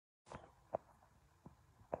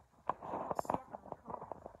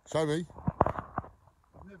Show me.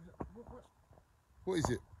 I've never. What is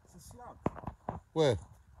it? It's a slug. Where?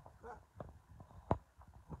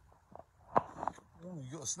 Oh,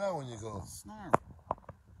 you got a snail on your car. Snail.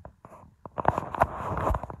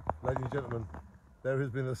 Ladies and gentlemen, there has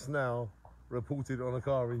been a snail reported on a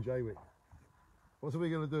car in Jaywick. What are we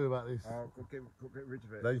going to do about this? Got to get rid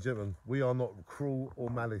of it. Ladies and gentlemen, we are not cruel or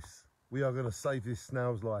malice. We are going to save this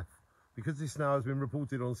snail's life. Because this snail has been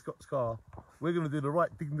reported on Scott's car, we're going to do the right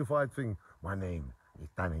dignified thing. My name is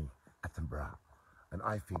Danny Attenborough, and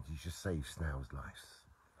I think you should save snails' lives.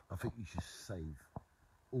 I think you should save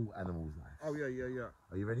all animals' lives. Oh, yeah.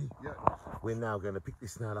 Are you ready? Yeah. We're now going to pick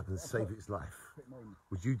this snail up and save its life. Put him on.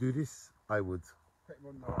 Would you do this? I would. Put him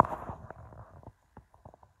on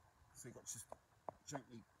so you got to just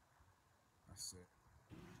gently. That's it.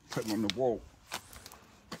 Put him on the wall.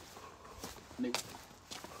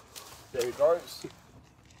 There he goes.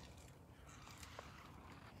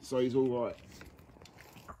 So he's all right.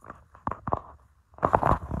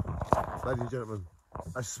 Ladies and gentlemen,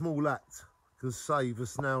 a small act can save a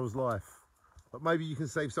snail's life. But maybe you can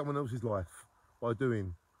save someone else's life by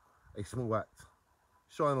doing a small act.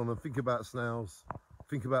 Shine on and think about snails.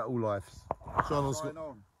 Think about all lives. Shine on. Shine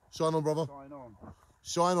on. Shine on, brother. Shine on.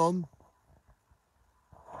 Shine on.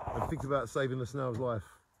 And think about saving a snail's life.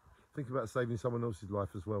 Think about saving someone else's life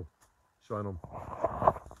as well. Shine on.